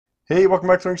Hey, welcome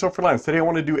back to Self-Reliance. Today I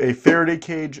want to do a Faraday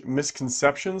Cage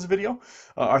misconceptions video.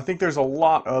 I think there's a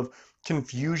lot of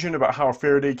confusion about how a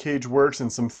Faraday cage works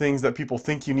and some things that people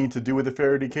think you need to do with a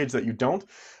Faraday cage that you don't.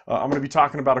 I'm going to be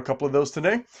talking about a couple of those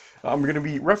today. I'm going to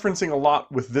be referencing a lot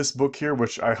with this book here,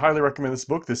 which I highly recommend this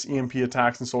book, this EMP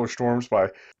Attacks and Solar Storms by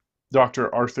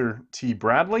Dr. Arthur T.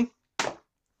 Bradley.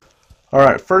 All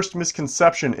right, first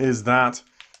misconception is that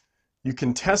you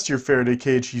can test your Faraday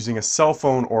cage using a cell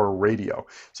phone or a radio.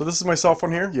 So this is my cell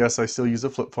phone here. Yes, I still use a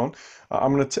flip phone.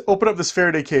 I'm going to open up this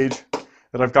Faraday cage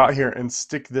that I've got here and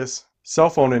stick this cell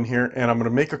phone in here, and I'm going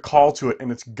to make a call to it,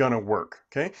 and it's going to work.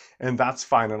 Okay, and that's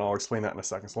fine, and I'll explain that in a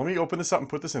second. So let me open this up and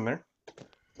put this in there.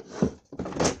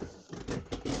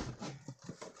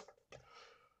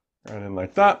 Right in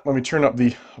like that. Let me turn up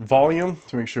the volume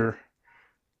to make sure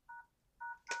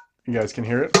you guys can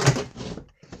hear it.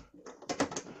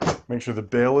 Make sure the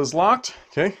bail is locked.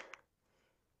 Okay.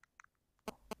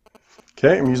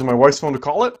 Okay, I'm using my wife's phone to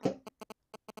call it.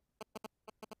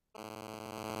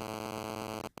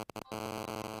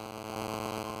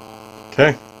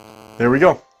 Okay, there we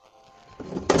go.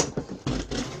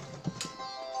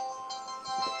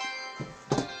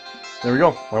 There we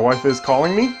go. My wife is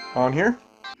calling me on here.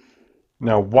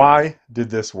 Now, why did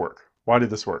this work? Why did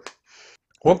this work?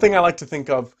 One thing I like to think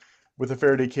of with a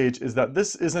Faraday cage is that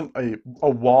this isn't a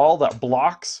wall that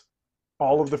blocks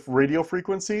all of the radio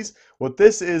frequencies. What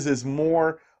this is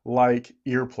more like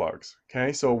earplugs.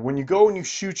 Okay, so when you go and you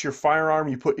shoot your firearm,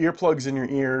 you put earplugs in your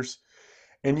ears,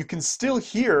 and you can still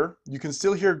hear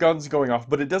guns going off,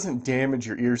 but it doesn't damage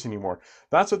your ears anymore.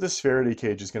 That's what this Faraday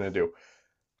cage is going to do.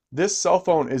 This cell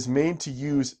phone is made to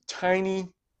use tiny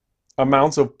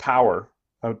amounts of power,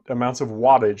 amounts of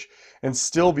wattage, and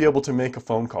still be able to make a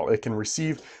phone call. It can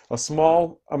receive a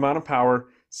small amount of power,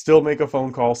 still make a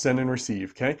phone call, send and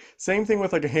receive. Okay, same thing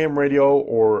with like a ham radio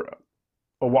or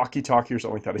a walkie-talkie or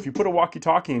something like that. If you put a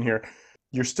walkie-talkie in here,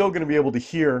 you're still going to be able to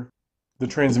hear the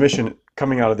transmission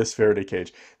coming out of this Faraday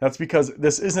cage. That's because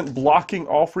this isn't blocking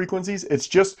all frequencies, it's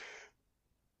just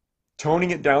toning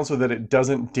it down so that it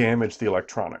doesn't damage the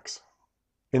electronics.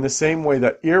 In the same way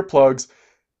that earplugs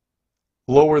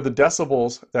lower the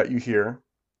decibels that you hear,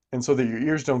 and so that your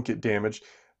ears don't get damaged,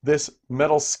 this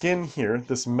metal skin here,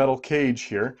 this metal cage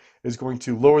here, is going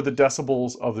to lower the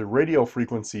decibels of the radio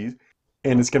frequencies,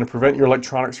 and it's going to prevent your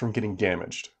electronics from getting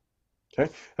damaged.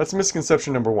 Okay, that's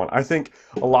misconception number one. I think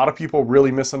a lot of people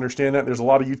really misunderstand that. There's a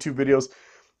lot of YouTube videos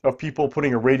of people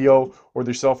putting a radio or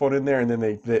their cell phone in there, and then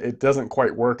it doesn't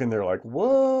quite work, and they're like,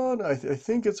 what? I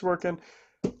think it's working.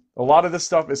 A lot of this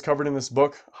stuff is covered in this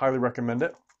book. Highly recommend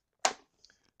it.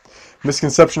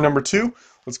 Misconception number two,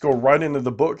 let's go right into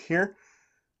the book here.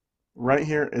 Right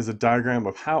here is a diagram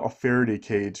of how a Faraday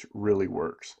cage really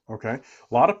works. Okay,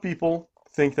 a lot of people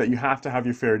think that you have to have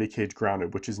your Faraday cage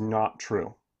grounded, which is not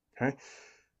true. Okay,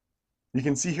 you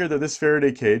can see here that this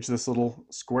Faraday cage, this little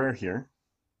square here,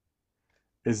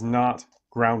 is not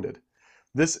grounded.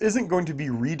 This isn't going to be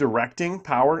redirecting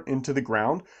power into the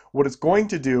ground. What it's going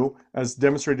to do, as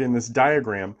demonstrated in this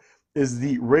diagram, is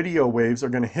the radio waves are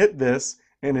going to hit this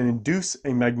and induce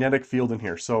a magnetic field in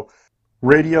here. So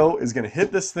radio is going to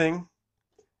hit this thing.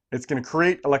 It's going to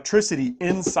create electricity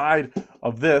inside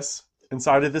of this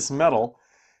metal.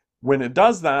 When it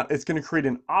does that, it's going to create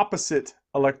an opposite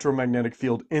electromagnetic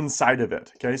field inside of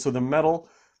it. Okay, so the metal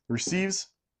receives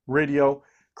radio,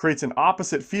 creates an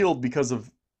opposite field because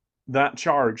of that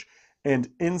charge, and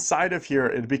inside of here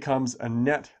it becomes a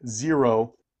net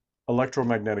zero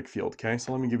electromagnetic field. Okay,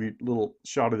 so let me give you a little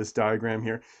shot of this diagram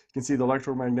here. You can see the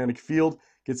electromagnetic field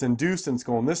gets induced and it's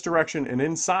going this direction, and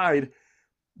inside,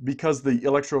 because the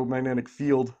electromagnetic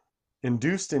field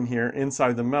induced in here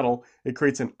inside the metal, it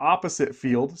creates an opposite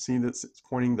field. See that it's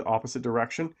pointing the opposite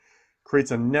direction,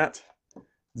 creates a net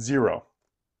zero.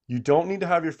 You don't need to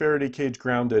have your Faraday cage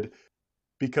grounded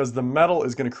because the metal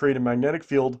is going to create a magnetic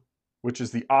field which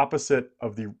is the opposite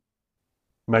of the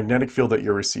magnetic field that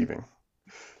you're receiving.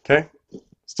 Okay,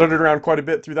 started around quite a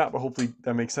bit through that, but hopefully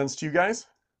that makes sense to you guys.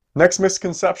 Next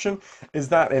misconception is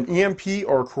that an EMP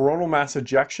or coronal mass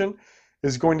ejection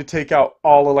is going to take out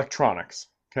all electronics.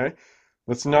 Okay,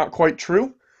 that's not quite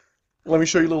true. Let me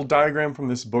show you a little diagram from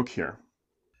this book here.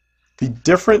 The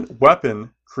different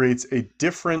weapon creates a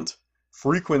different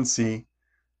frequency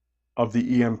of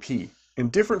the EMP,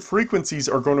 and different frequencies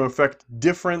are going to affect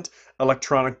different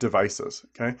electronic devices.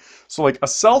 Okay, so like a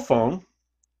cell phone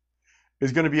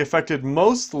is going to be affected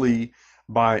mostly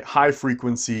by high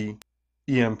frequency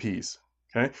EMPs.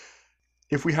 Okay,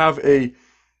 if we have a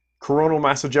coronal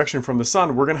mass ejection from the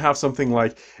sun, we're going to have something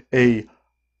like a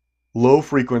low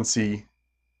frequency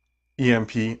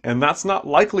EMP, and that's not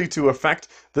likely to affect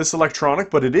this electronic,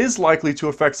 but it is likely to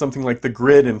affect something like the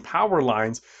grid and power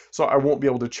lines, so I won't be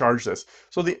able to charge this.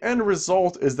 So the end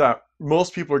result is that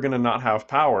most people are going to not have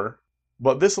power,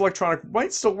 but this electronic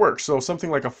might still work. So something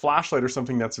like a flashlight or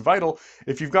something that's vital,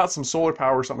 if you've got some solar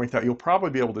power or something like that, you'll probably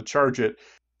be able to charge it.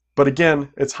 But again,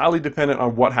 it's highly dependent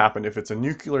on what happened. If it's a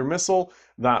nuclear missile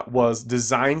that was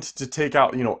designed to take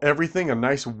out, everything, a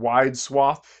nice wide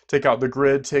swath, take out the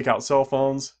grid, take out cell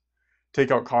phones, take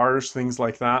out cars, things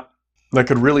like that, that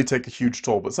could really take a huge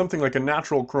toll. But something like a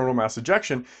natural coronal mass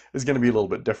ejection is going to be a little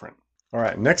bit different. All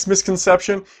right, next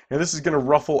misconception, and this is going to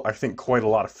ruffle, I think, quite a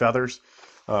lot of feathers.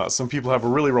 Some people have a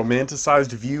really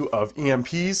romanticized view of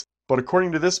EMPs, but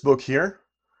according to this book here,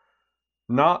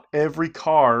 not every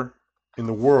car in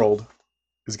the world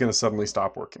is going to suddenly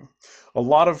stop working. A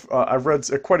lot of, I've read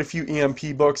quite a few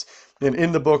EMP books, and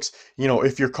in the books,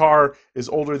 if your car is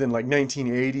older than like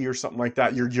 1980 or something like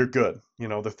that, you're good.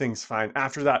 The thing's fine.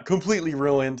 After that, completely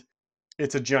ruined.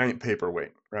 It's a giant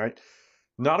paperweight, right?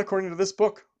 Not according to this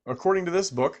book. According to this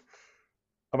book,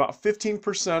 about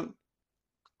 15%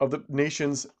 of the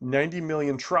nation's 90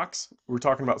 million trucks, we're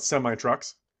talking about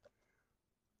semi-trucks,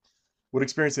 would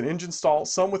experience an engine stall,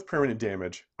 some with permanent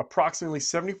damage. Approximately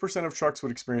 70% of trucks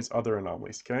would experience other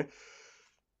anomalies, okay?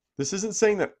 This isn't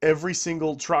saying that every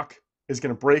single truck is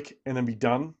going to break and then be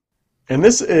done. And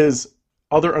this is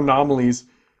other anomalies,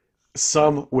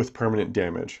 some with permanent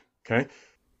damage, okay?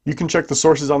 You can check the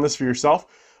sources on this for yourself,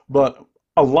 but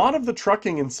a lot of the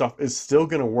trucking and stuff is still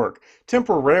going to work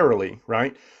temporarily,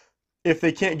 right? If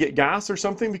they can't get gas or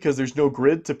something because there's no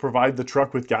grid to provide the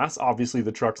truck with gas, obviously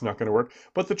the truck's not going to work,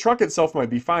 but the truck itself might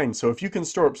be fine. So if you can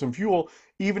store up some fuel,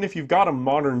 even if you've got a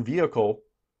modern vehicle,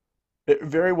 it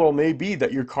very well may be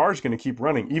that your car is going to keep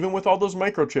running, even with all those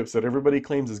microchips that everybody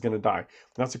claims is going to die.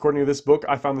 That's according to this book.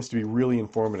 I found this to be really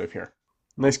informative here.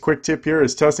 Nice quick tip here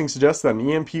is testing suggests that an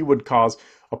EMP would cause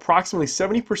approximately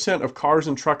 70% of cars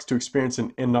and trucks to experience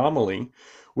an anomaly,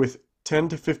 with 10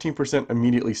 to 15%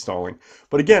 immediately stalling.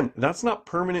 But again, that's not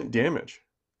permanent damage,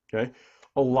 okay?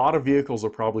 A lot of vehicles are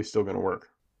probably still going to work.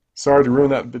 Sorry to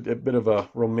ruin that bit of a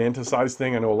romanticized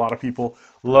thing. I know a lot of people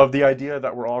love the idea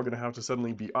that we're all going to have to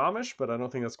suddenly be Amish, but I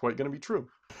don't think that's quite going to be true.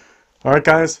 All right,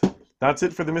 guys, that's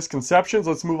it for the misconceptions.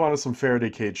 Let's move on to some Faraday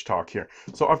cage talk here.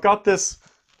 So I've got this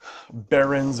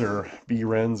Barons or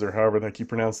Berens or however the heck you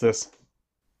pronounce this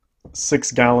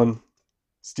 6-gallon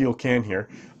steel can here.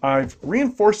 I've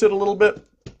reinforced it a little bit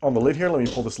on the lid here. Let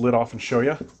me pull this lid off and show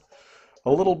you.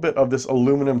 A little bit of this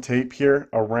aluminum tape here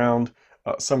around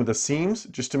some of the seams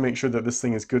just to make sure that this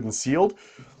thing is good and sealed.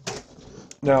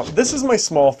 Now, this is my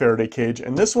small Faraday cage,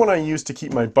 and this one I use to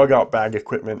keep my bug out bag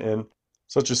equipment in,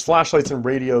 such as flashlights and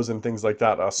radios and things like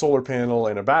that, a solar panel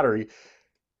and a battery.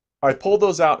 I pull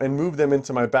those out and move them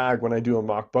into my bag when I do a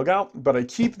mock bug out, but I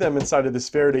keep them inside of this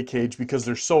Faraday cage because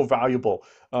they're so valuable.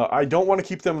 I don't want to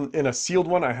keep them in a sealed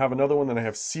one. I have another one that I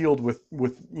have sealed with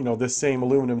this same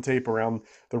aluminum tape around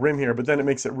the rim here, but then it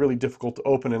makes it really difficult to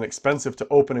open and expensive to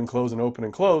open and close and open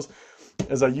and close,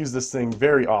 as I use this thing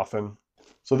very often.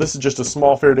 So this is just a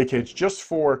small Faraday cage just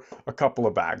for a couple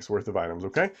of bags worth of items,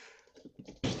 okay?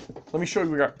 Let me show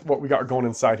you what we got going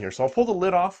inside here. So I'll pull the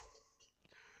lid off.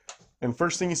 And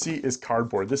first thing you see is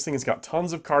cardboard. This thing has got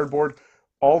tons of cardboard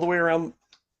all the way around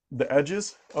the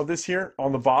edges of this here,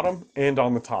 on the bottom and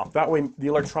on the top. That way the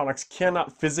electronics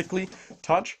cannot physically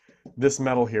touch this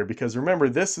metal here, because remember,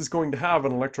 this is going to have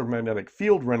an electromagnetic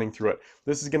field running through it.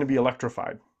 This is going to be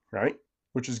electrified, right?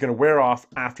 Which is going to wear off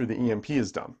after the EMP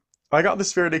is done. I got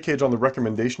this Faraday cage on the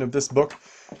recommendation of this book.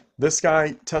 This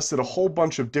guy tested a whole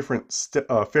bunch of different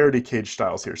Faraday cage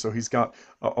styles here. So he's got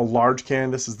a large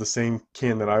can. This is the same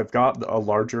can that I've got, a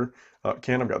larger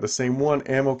can. I've got the same one,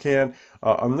 ammo can,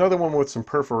 another one with some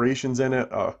perforations in it,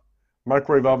 a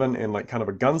microwave oven, and like kind of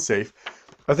a gun safe.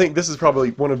 I think this is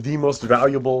probably one of the most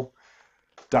valuable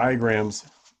diagrams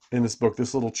in this book,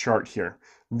 this little chart here.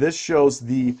 This shows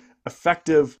the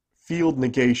effective field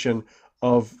negation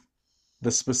of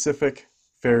the specific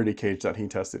Faraday cage that he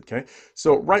tested, okay?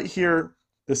 So right here,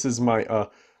 this is my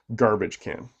garbage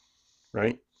can,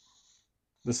 right?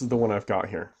 This is the one I've got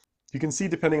here. You can see,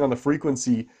 depending on the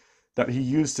frequency that he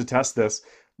used to test this,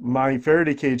 my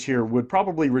Faraday cage here would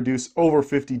probably reduce over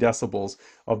 50 decibels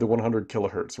of the 100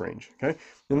 kilohertz range, okay?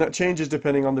 And that changes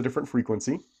depending on the different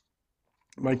frequency.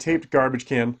 My taped garbage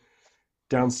can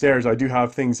downstairs, I do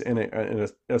have things in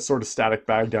a sort of static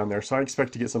bag down there, so I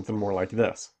expect to get something more like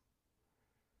this.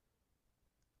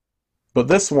 But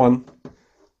this one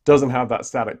doesn't have that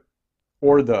static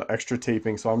or the extra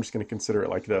taping, so I'm just going to consider it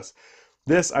like this.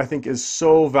 This, I think, is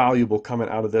so valuable coming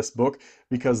out of this book,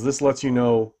 because this lets you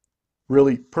know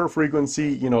really per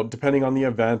frequency, depending on the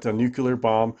event, a nuclear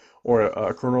bomb or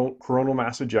a coronal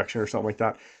mass ejection or something like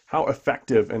that, how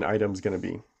effective an item is going to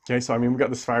be. Okay, so I mean, we've got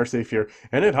this fire safe here,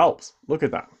 and it helps. Look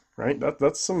at that, right?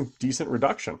 That's some decent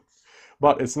reduction,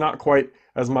 but it's not quite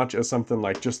as much as something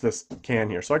like just this can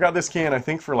here. So I got this can, I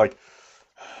think, for like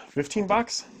 15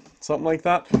 bucks, something like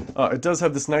that. It does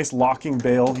have this nice locking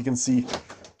bail. You can see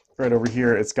right over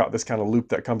here, it's got this kind of loop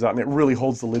that comes out, and it really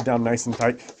holds the lid down nice and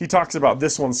tight. He talks about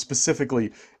this one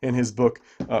specifically in his book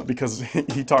because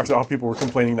he talks about how people were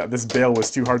complaining that this bail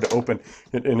was too hard to open,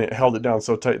 and it held it down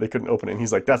so tight they couldn't open it. And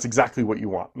he's like, that's exactly what you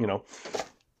want, All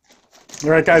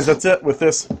right, guys, that's it with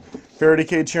this Faraday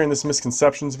cage here in this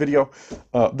misconceptions video.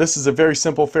 This is a very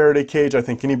simple Faraday cage I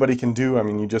think anybody can do. I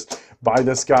mean, you just buy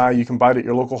this guy. You can buy it at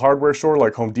your local hardware store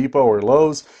like Home Depot or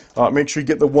Lowe's. Make sure you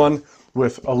get the one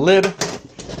with a lid,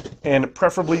 and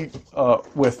preferably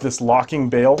with this locking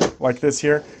bail like this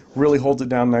here. Really holds it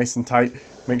down nice and tight.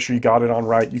 Make sure you got it on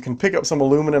right. You can pick up some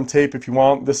aluminum tape if you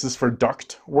want. This is for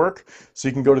duct work, so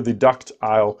you can go to the duct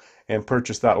aisle and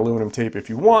purchase that aluminum tape if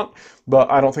you want,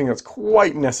 but I don't think that's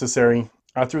quite necessary.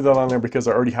 I threw that on there because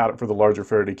I already had it for the larger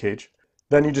Faraday cage.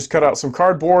 Then you just cut out some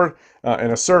cardboard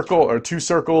in a circle or 2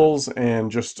 circles,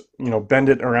 and just bend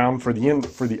it around for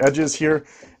the edges here,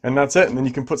 and that's it. And then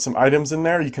you can put some items in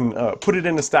there. You can put it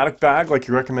in a static bag like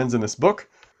he recommends in this book.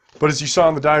 But as you saw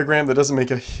in the diagram, that doesn't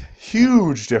make a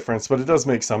huge difference, but it does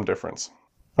make some difference.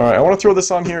 All right, I want to throw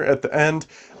this on here at the end.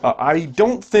 I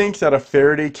don't think that a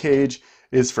Faraday cage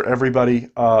is for everybody.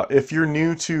 If you're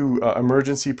new to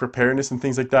emergency preparedness and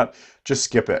things like that, just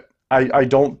skip it. I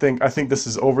think this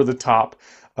is over the top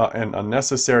and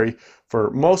unnecessary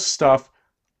for most stuff,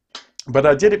 but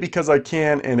I did it because I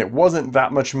can, and it wasn't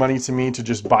that much money to me to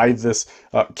just buy this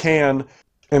can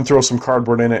and throw some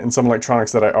cardboard in it and some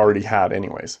electronics that I already had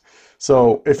anyways.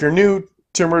 So if you're new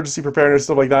to emergency preparedness,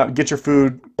 stuff like that, get your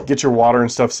food, get your water and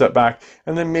stuff set back,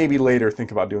 and then maybe later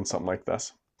think about doing something like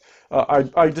this.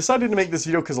 I decided to make this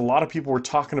video because a lot of people were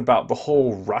talking about the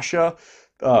whole Russia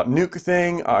nuke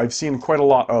thing. I've seen quite a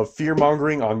lot of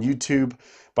fear-mongering on YouTube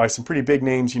by some pretty big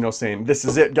names, saying, this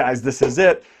is it, guys, this is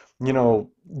it.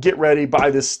 Get ready,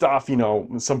 buy this stuff.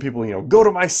 Some people, go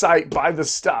to my site, buy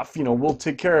this stuff. We'll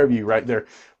take care of you, right? They're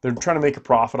trying to make a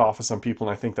profit off of some people,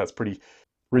 and I think that's pretty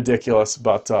ridiculous.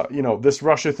 But, this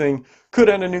Russia thing could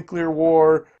end a nuclear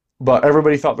war, but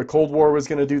everybody thought the Cold War was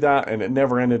going to do that, and it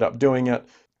never ended up doing it.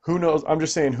 Who knows? I'm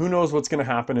just saying, who knows what's going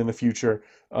to happen in the future.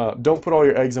 Don't put all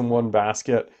your eggs in one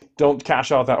basket. Don't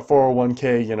cash out that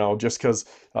 401k, just because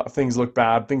things look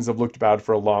bad. Things have looked bad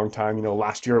for a long time.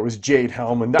 Last year it was Jade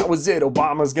Helm, and that was it.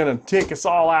 Obama's going to take us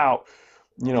all out.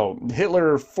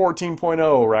 Hitler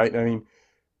 14.0, right? I mean,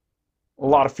 a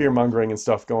lot of fear-mongering and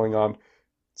stuff going on.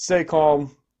 Stay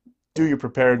calm. Do your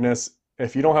preparedness.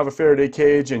 If you don't have a Faraday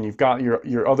cage and you've got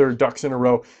your other ducks in a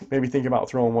row, maybe think about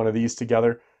throwing one of these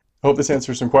together. I hope this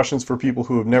answers some questions for people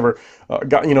who have never they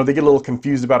get a little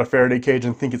confused about a Faraday cage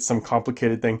and think it's some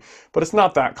complicated thing, but it's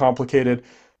not that complicated,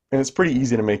 and it's pretty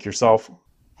easy to make yourself.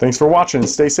 Thanks for watching.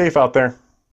 Stay safe out there.